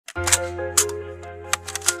So,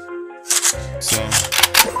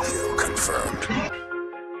 confirmed.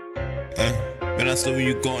 Man, I still when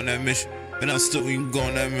you go on that mission. Man, I still when you go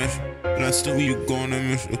on that mission. Man, I still when you go on that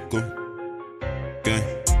mission.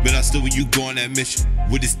 Okay. Man, I still when you go on that mission.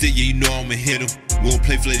 With the stick, yeah, you know I'ma hit 'em. We don't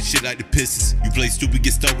play for that shit like the Pistons. You play stupid,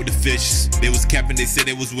 get stuck with the fishes. They was capping, they said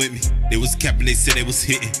they was with me. They was capping, they said they was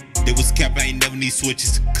hitting. They was capping, I ain't never need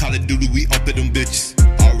switches. Call of Duty, we up at them bitches.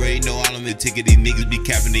 Already know all of them ticket, these niggas be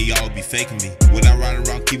capping, they all be faking me. When I ride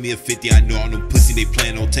around, keep me a 50, I know all them pussy, they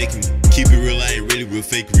plan on taking me. Keep it real, I ain't really real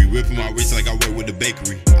fakery. Ripping my wrist like I work with the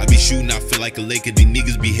bakery. I be shooting, I feel like a Laker. These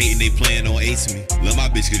niggas be hating, they playing on acing me. Love my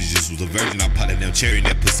bitch cause it just was a virgin. I pot that damn cherry and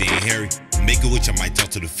that pussy ain't hairy. Make a witch, I might talk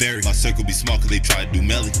to the fairy. My circle be small cause they try to do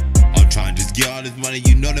melly. I'm trying to just get all this money,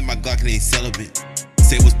 you know that my Glock ain't celibate.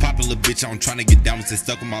 Say what's poppin', little bitch, I'm trying to get down and stay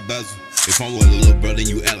stuck on my bezel. If I'm with a little brother and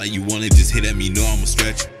you act like you want it, just hit at me, you know I'ma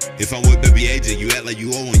stretch. If I'm with baby AJ, you act like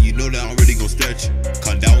you owe one, you know that I'm really gon' stretch.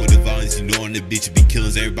 Come down with the violence, you know on the bitch you be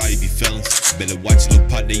killings, everybody be felons. Better watch your little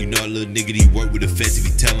partner, you know a little nigga, he work with the feds if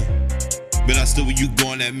he tellin'. Man, I still when you go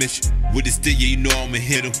on that mission. With the stick, yeah, you know I'ma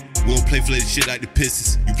hit 'em. We don't play for that shit like the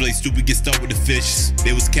Pistons. You play stupid, get stuck with the fishes.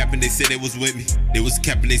 They was capping, they said they was with me. They was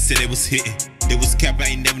capping, they said they was hitting. They was capping, I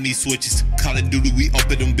ain't never need switches. Call of Duty, we up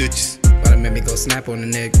at them bitches. But it made me go snap on the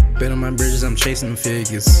nigga. Bet on my bridges, I'm chasing them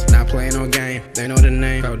figures. Not playing no game, they know the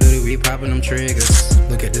name. Call of Duty, we popping them triggers.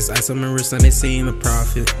 Look at this ice on my wrist and they seem a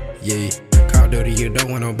profit. Yeah. Call of Duty, you don't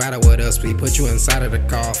want no battle with us. We put you inside of the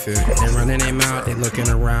coffin. They running their mouth, they looking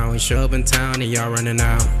around. We show up in town and y'all running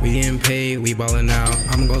out. We getting paid, we ballin' out.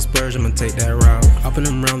 I'ma go splurge, I'ma take that route. Up in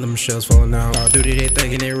them round, them shells falling out. Call of Duty, they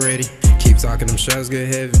thinking they ready. Keep talking, them shells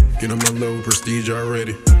get heavy. Get them a low prestige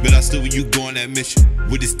already. But I still when you go on that mission.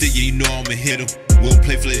 With the stick, yeah, you know I'ma hit 'em. We don't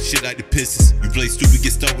play for that shit like the Pistons. You play stupid,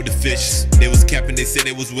 get stuck with the fishes. They was capping, they said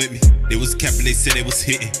they was with me. They was capping, they said they was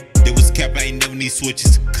hitting. They was capping, I ain't never need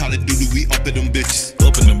switches. Call of Duty, we up at them bitches.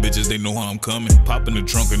 Up in them bitches, they know how I'm coming. Pop in the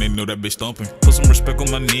trunk and they know that bitch thumping. Put some respect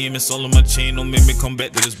on my name, it's all on my chain. Don't make me come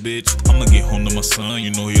back to this bitch. I'ma get home to my son,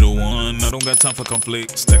 you know he the one. I don't got time for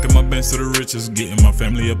conflict. Stacking my bands to the riches, getting my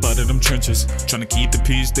family up out of them trenches. Tryna keep the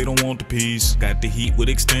peace, they don't want the peace. Got the heat with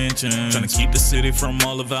extension. Tryna keep the city from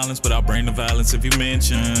all the violence, but I'll bring the violence if you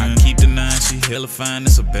mention. I keep the 9, she hella fine,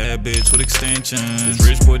 it's a bad bitch with extensions. This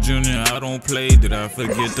Rich Boy Jr., I don't play, did I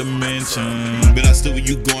forget to mention? But I still when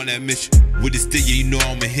you go on that mission. With the stick, yeah, you know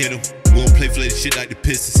I'ma hit 'em. We don't play for that shit like the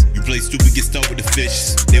Pistons. You play stupid, get stuck with the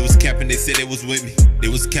fishes. They was capping, they said they was with me. They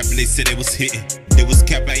was capping, they said they was hitting. They was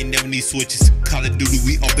capping, I ain't never need switches. Call of Duty,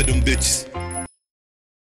 we up at them bitches.